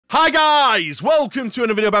Hi guys, welcome to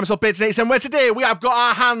another video by myself, Bits, and where today we have got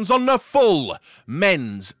our hands on the full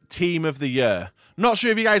men's team of the year. Not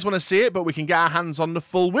sure if you guys want to see it, but we can get our hands on the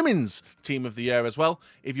full women's team of the year as well.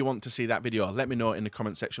 If you want to see that video, let me know in the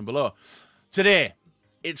comment section below. Today,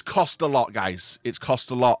 it's cost a lot, guys. It's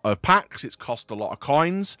cost a lot of packs. It's cost a lot of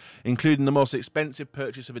coins, including the most expensive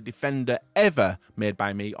purchase of a defender ever made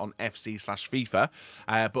by me on FC/FIFA.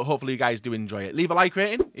 But hopefully you guys do enjoy it. Leave a like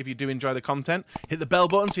rating if you do enjoy the content. Hit the bell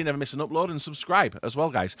button so you never miss an upload, and subscribe as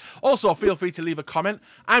well, guys. Also, feel free to leave a comment.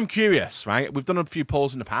 I'm curious, right? We've done a few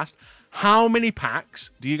polls in the past. How many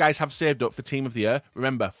packs do you guys have saved up for Team of the Year?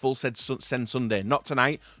 Remember, full send Sunday. Not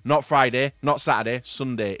tonight, not Friday, not Saturday.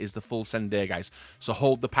 Sunday is the full send day, guys. So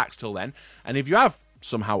hold the packs till then. And if you have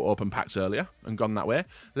somehow opened packs earlier and gone that way,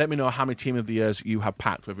 let me know how many Team of the Years you have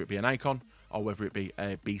packed, whether it be an icon or whether it be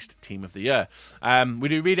a beast Team of the Year. We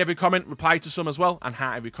do read every comment, reply to some as well, and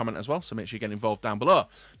heart every comment as well. So make sure you get involved down below.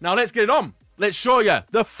 Now let's get it on. Let's show you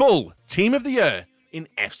the full Team of the Year in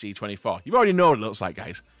FC24. You already know what it looks like,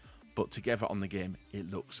 guys. But together on the game, it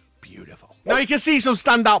looks beautiful. Now you can see some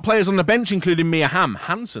standout players on the bench, including Mia Hamm,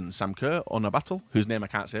 Hansen, Sam Kerr, Ona Battle, whose name I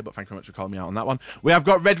can't say, but thank you very much for calling me out on that one. We have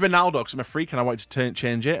got Red Ronaldo, because I'm a freak and I wanted to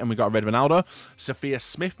change it, and we got a Red Ronaldo. Sophia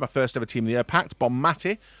Smith, my first ever Team of the Year packed. Bon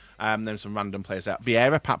Matti, then some random players out.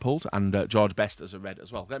 Vieira, Pat Pult, and George Best as a red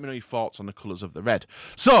as well. Let me know your thoughts on the colours of the red.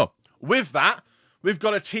 So, with that, we've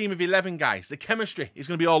got a team of 11 guys. The chemistry is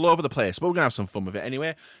going to be all over the place, but we're going to have some fun with it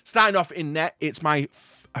anyway. Starting off in net, it's my...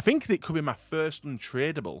 I think it could be my first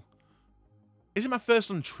untradeable. Is it my first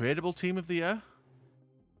untradeable Team of the Year?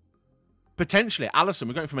 Potentially. Allison,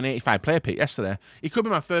 we got him from an 85 player pick yesterday. He could be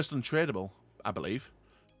my first untradeable, I believe.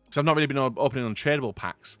 Because I've not really been opening untradeable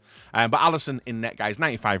packs. But Allison in net, guys,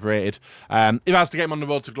 95 rated. If I was to get him on the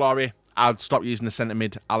road to glory, I'd stop using the centre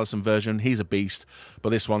mid Allison version. He's a beast.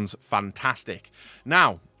 But this one's fantastic.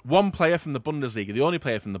 Now, one player from the Bundesliga, the only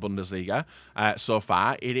player from the Bundesliga so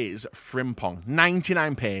far, it is Frimpong.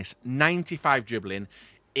 99 pace, 95 dribbling,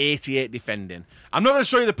 88 defending. I'm not going to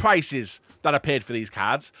show you the prices that I paid for these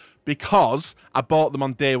cards because I bought them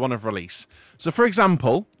on day one of release. So, for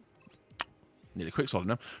example, need a quick solid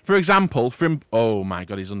now. For example, oh my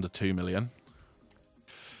God, he's under 2 million.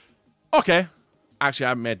 Okay. Actually, I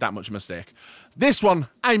haven't made that much of a mistake. This one,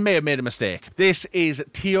 I may have made a mistake. This is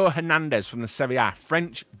Theo Hernandez from the Serie A.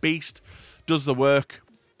 French beast, does the work.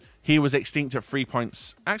 He was extinct at 3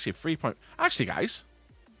 points. Actually, 3 points. Actually, guys,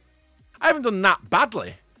 I haven't done that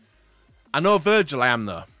badly. I know Virgil I am,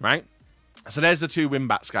 though, right? So there's the two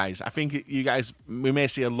win-backs, guys. I think you guys, we may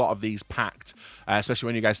see a lot of these packed, especially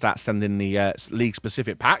when you guys start sending the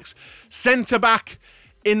league-specific packs. Centre-back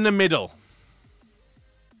in the middle.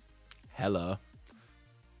 Hello.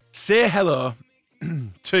 Say hello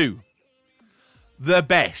to the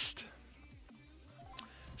best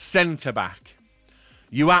centre-back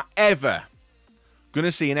you are ever going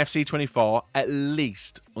to see in FC24, at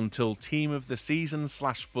least until Team of the Season /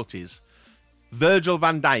 Footies. Virgil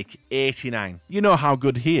van Dijk, 89. You know how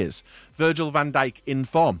good he is. Virgil van Dijk in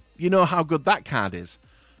form. You know how good that card is.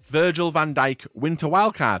 Virgil van Dijk Winter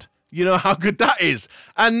Wildcard. You know how good that is.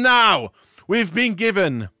 And now, we've been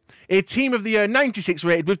given a Team of the Year 96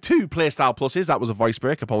 rated with 2 playstyle pluses. That was a voice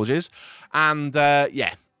break, apologies. And,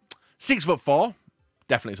 yeah, 6'4",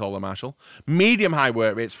 definitely taller than Marshall. Medium high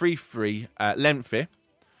work rates, 3'3", lengthy.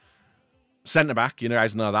 Centre-back, you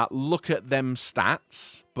guys know that. Look at them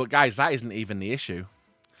stats. But, guys, that isn't even the issue.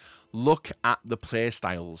 Look at the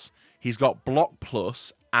playstyles. He's got block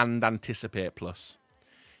plus and anticipate plus.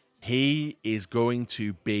 He is going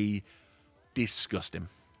to be disgusting.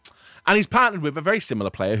 And he's partnered with a very similar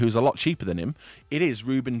player who's a lot cheaper than him. It is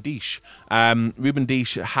Ruben Disch. Ruben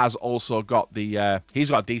Disch has also got the... he's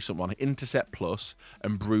got a decent one. Intercept Plus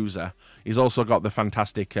and Bruiser. He's also got the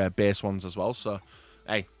fantastic base ones as well. So,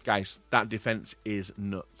 hey, guys, that defense is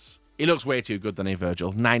nuts. He looks way too good than a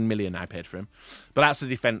Virgil. 9 million I paid for him. But that's the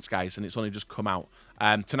defense, guys, and it's only just come out.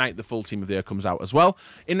 Tonight, the full Team of the Year comes out as well.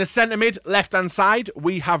 In the centre mid, left-hand side,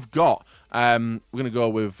 we have got... we're going to go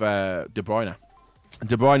with De Bruyne.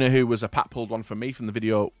 De Bruyne, who was a pat-pulled one from me from the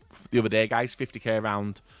video the other day, guys. 50k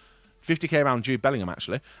around Jude Bellingham,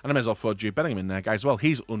 actually. And I may as well throw Jude Bellingham in there, guys, as well.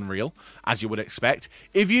 He's unreal, as you would expect.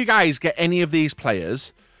 If you guys get any of these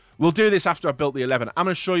players, we'll do this after I built the 11. I'm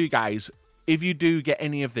going to show you guys, if you do get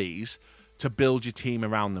any of these, to build your team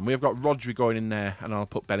around them. We've got Rodri going in there, and I'll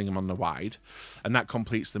put Bellingham on the wide. And that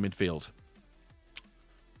completes the midfield.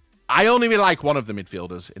 I only really like one of the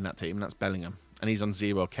midfielders in that team, and that's Bellingham. And he's on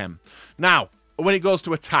 0 chem. Now, when it goes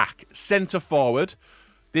to attack, centre forward,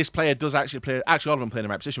 This player does actually play, actually all of them play in the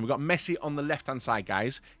right position. We've got Messi on the left-hand side,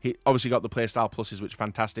 guys. He obviously got the playstyle pluses, which are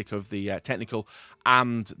fantastic, of the technical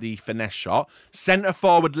and the finesse shot.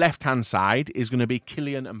 Centre-forward left-hand side is going to be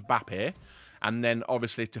Kylian Mbappe. And then,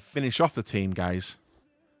 obviously, to finish off the team, guys,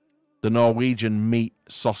 the Norwegian meat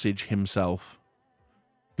sausage himself,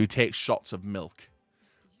 who takes shots of milk.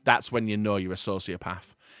 That's when you know you're a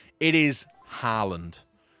sociopath. It is Haaland.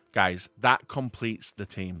 Guys, that completes the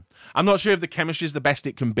team. I'm not sure if the chemistry is the best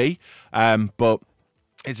it can be, but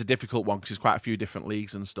it's a difficult one because there's quite a few different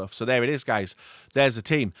leagues and stuff. So there it is, guys. There's the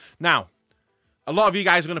team. Now, a lot of you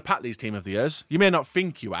guys are going to pack these Team of the Years. You may not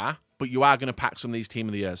think you are, but you are going to pack some of these Team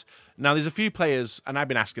of the Years. Now, there's a few players, and I've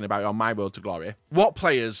been asking about it on my road to glory. What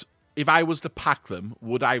players, if I was to pack them,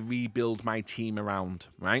 would I rebuild my team around,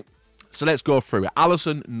 right? So let's go through it.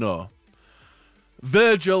 Alisson, no.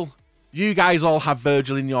 Virgil, you guys all have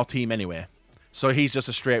Virgil in your team anyway. So he's just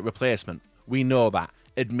a straight replacement. We know that.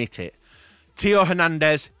 Admit it. Theo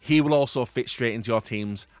Hernandez, he will also fit straight into your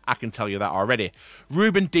teams. I can tell you that already.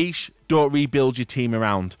 Ruben Dias, don't rebuild your team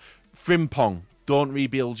around. Frimpong, don't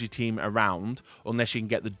rebuild your team around unless you can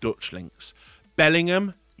get the Dutch links.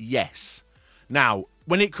 Bellingham, yes. Now,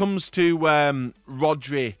 when it comes to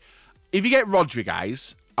Rodri, if you get Rodri,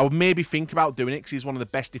 guys, I would maybe think about doing it because he's one of the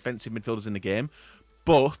best defensive midfielders in the game.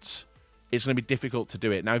 But it's going to be difficult to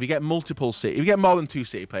do it. Now, if you get multiple City, if you get more than 2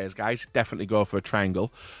 City players, guys, definitely go for a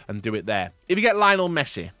triangle and do it there. If you get Lionel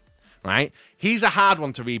Messi, right, he's a hard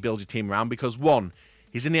one to rebuild your team around because, 1,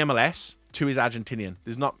 he's in the MLS, 2, he's Argentinian.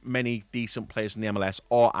 There's not many decent players from the MLS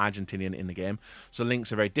or Argentinian in the game, so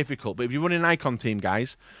links are very difficult. But if you're running an icon team,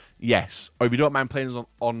 guys, yes. Or if you don't mind playing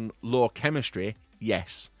on low chemistry,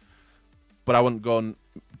 yes. But I wouldn't go and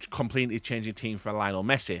completely change your team for Lionel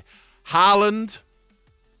Messi. Haaland,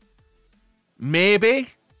 maybe.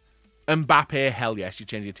 Mbappe, hell yes, you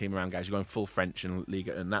change your team around, guys. You're going full French in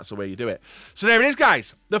Liga, and that's the way you do it. So there it is,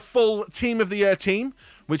 guys. The full Team of the Year team,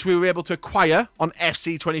 which we were able to acquire on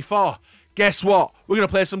FC24. Guess what? We're going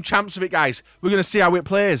to play some champs with it, guys. We're going to see how it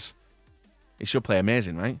plays. It should play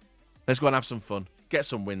amazing, right? Let's go and have some fun. Get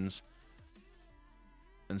some wins.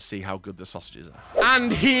 And see how good the sausages are.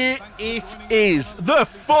 And here it is. The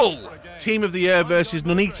full Team of the Year versus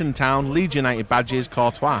Nuneaton Town, Leeds United badges,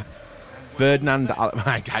 Courtois. Ferdinand,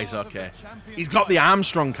 right, guys, okay. He's got the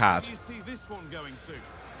Armstrong card.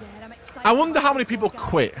 I wonder how many people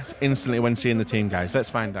quit instantly when seeing the team, guys. Let's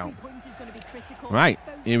find out. Right,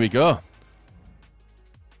 here we go.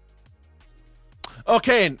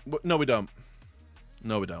 Okay, no we don't.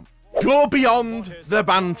 No we don't. Go beyond the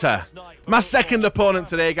banter. My second opponent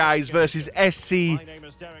today, guys, versus SC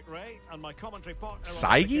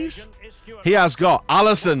Saigis. He has got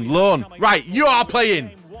Alisson, loan. Right, you are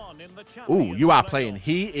playing. Ooh, you are playing.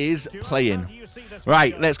 He is playing.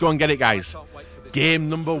 Right, let's go and get it, guys. Game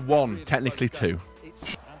number 1, technically 2.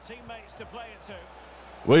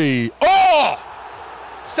 Oh!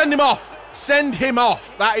 Send him off. Send him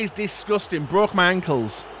off. That is disgusting. Broke my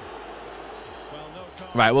ankles.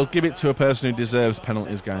 Right, we'll give it to a person who deserves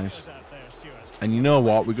penalties, guys. And you know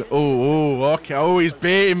what? We go. Oh, okay. Oh, he's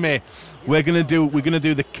baiting me. We're gonna do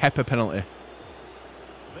the Kepa penalty.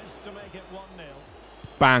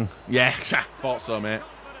 Bang. Yeah, thought so, mate.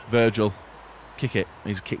 Virgil. Kick it.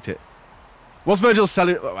 He's kicked it. What's Virgil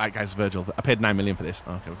selling? Oh, right, guys, Virgil. I paid 9 million for this.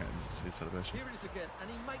 Okay. This is celebration.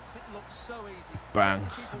 Bang.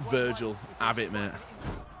 Virgil. Have it, mate.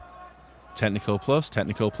 Technical plus.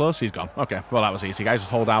 He's gone. Okay, well, that was easy, guys.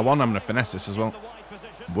 Just hold R1. I'm going to finesse this as well.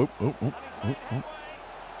 Whoop, whoop, whoop, whoop, whoop.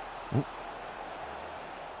 Whoop.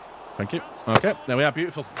 Thank you. Okay, there we are.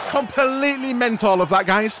 Beautiful. Completely meant all of that,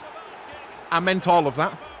 guys. I meant all of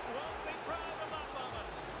that.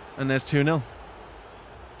 And there's 2-0.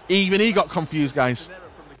 Even he got confused, guys.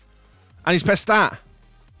 And he's pressed start.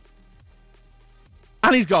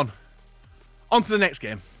 And he's gone. On to the next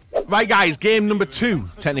game. Right, guys, game number 2,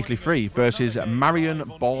 technically 3, versus Marion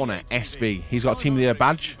Borner, SV. He's got a Team of the Year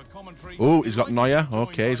badge. Oh, he's got Neuer.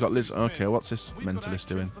 Okay, he's got Liz. Okay, what's this mentalist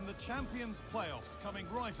doing?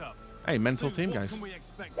 Hey, mental team, guys.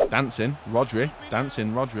 Dancing, Rodri.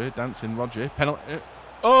 Dancing, Rodri. Dancing, Rodri. Penalty.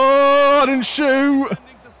 Oh, I didn't shoot.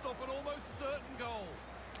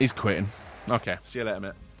 He's quitting. Okay, see you later,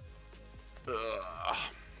 mate.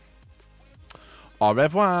 Au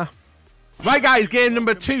revoir. Right, guys, game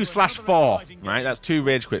number 2/4. Right, that's 2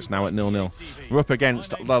 rage quits now at 0-0. We're up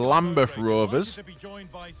against the Lambeth Rovers.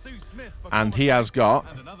 And he has got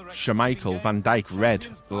Schmeichel, Van Dijk, Red,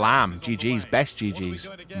 Lamb, GG's, best GG's.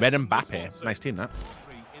 Red and Mbappe. Nice team, that.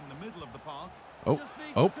 Oh.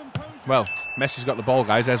 Well, Messi's got the ball,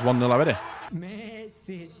 guys. There's 1-0 already.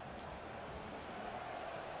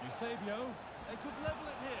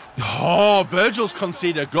 Oh, Virgil's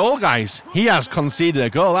conceded a goal, guys. He has conceded a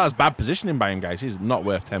goal. That was bad positioning by him, guys. He's not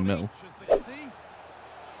worth 10 mil.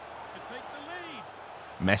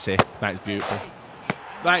 Messi. That is beautiful.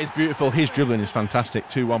 That is beautiful. His dribbling is fantastic.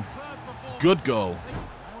 2-1. Good goal.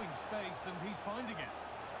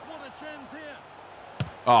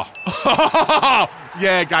 Oh.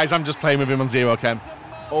 Yeah, guys, I'm just playing with him on 0 chem.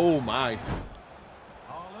 Oh, my.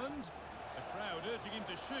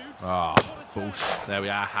 Oh, bullshit. There we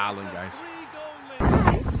are, Haaland, guys.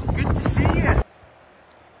 Good to see you.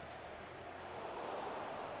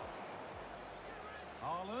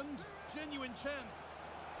 Haaland, genuine chance.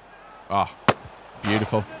 Oh,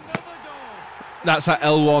 beautiful. That's that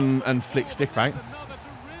L1 and flick stick, right?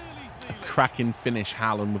 A cracking finish,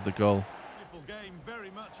 Haaland with the goal.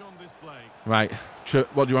 Right,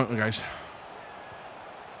 what do you want, guys?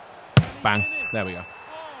 Bang. There we go.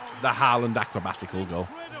 The Haaland acrobatical goal.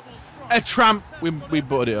 A tramp. We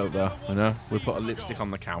buttered it up though, you know. We put a lipstick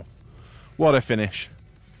on the cow. What a finish.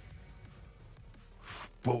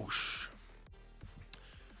 Boosh.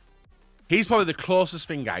 He's probably the closest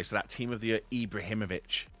thing, guys, to that team of the year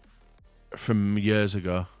Ibrahimovic from years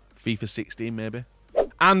ago. FIFA 16, maybe.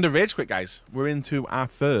 And a rage quit, guys. We're into our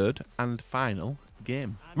third and final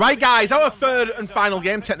game. Right, guys, our third and final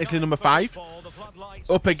game, technically number 5,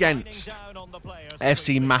 up against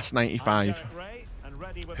FC Mass 95.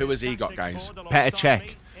 Who has he got, guys? Petr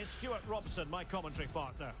Cech.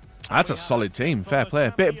 That's a solid team. Fair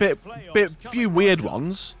play. Few weird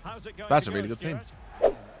ones. That's a really good team.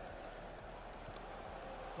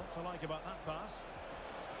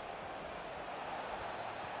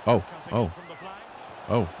 Oh.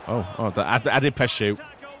 I did press shoot.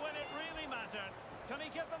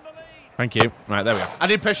 Thank you. Right, there we go. I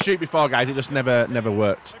did press shoot before, guys. It just never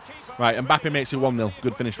worked. Right, Mbappe makes it 1-0.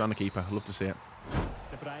 Good finish around the keeper. Love to see it.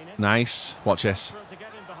 Nice. Watch this.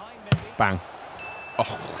 Bang.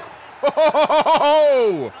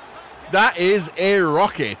 Oh. That is a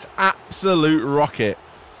rocket. Absolute rocket.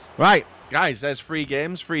 Right, guys, there's 3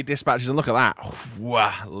 games, 3 dispatches, and look at that.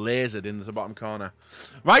 Wow, lasered into the bottom corner.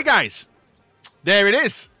 Right, guys. There it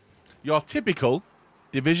is. Your typical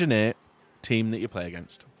Division 8 team that you play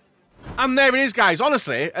against. And there it is, guys.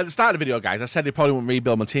 Honestly, at the start of the video, guys, I said he probably wouldn't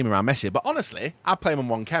rebuild my team around Messi, but honestly, I'd play him on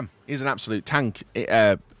 1 chem. He's an absolute tank.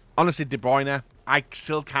 Honestly, De Bruyne, I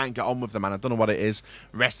still can't get on with the man. I don't know what it is.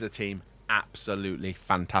 Rest of the team, absolutely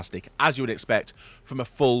fantastic, as you would expect from a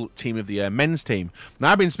full team of the year men's team.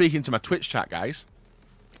 Now, I've been speaking to my Twitch chat, guys,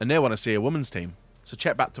 and they want to see a women's team. So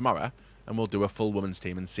check back tomorrow, and we'll do a full women's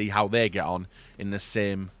team and see how they get on in the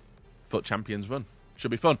same FUT Champions run.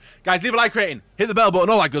 Should be fun. Guys, leave a like rating, hit the bell button,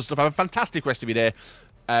 all that good stuff. Have a fantastic rest of your day.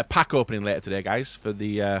 Pack opening later today, guys, for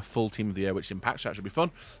the full team of the year, which impacts. That should be fun.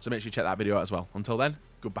 So make sure you check that video out as well. Until then,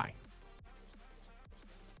 goodbye.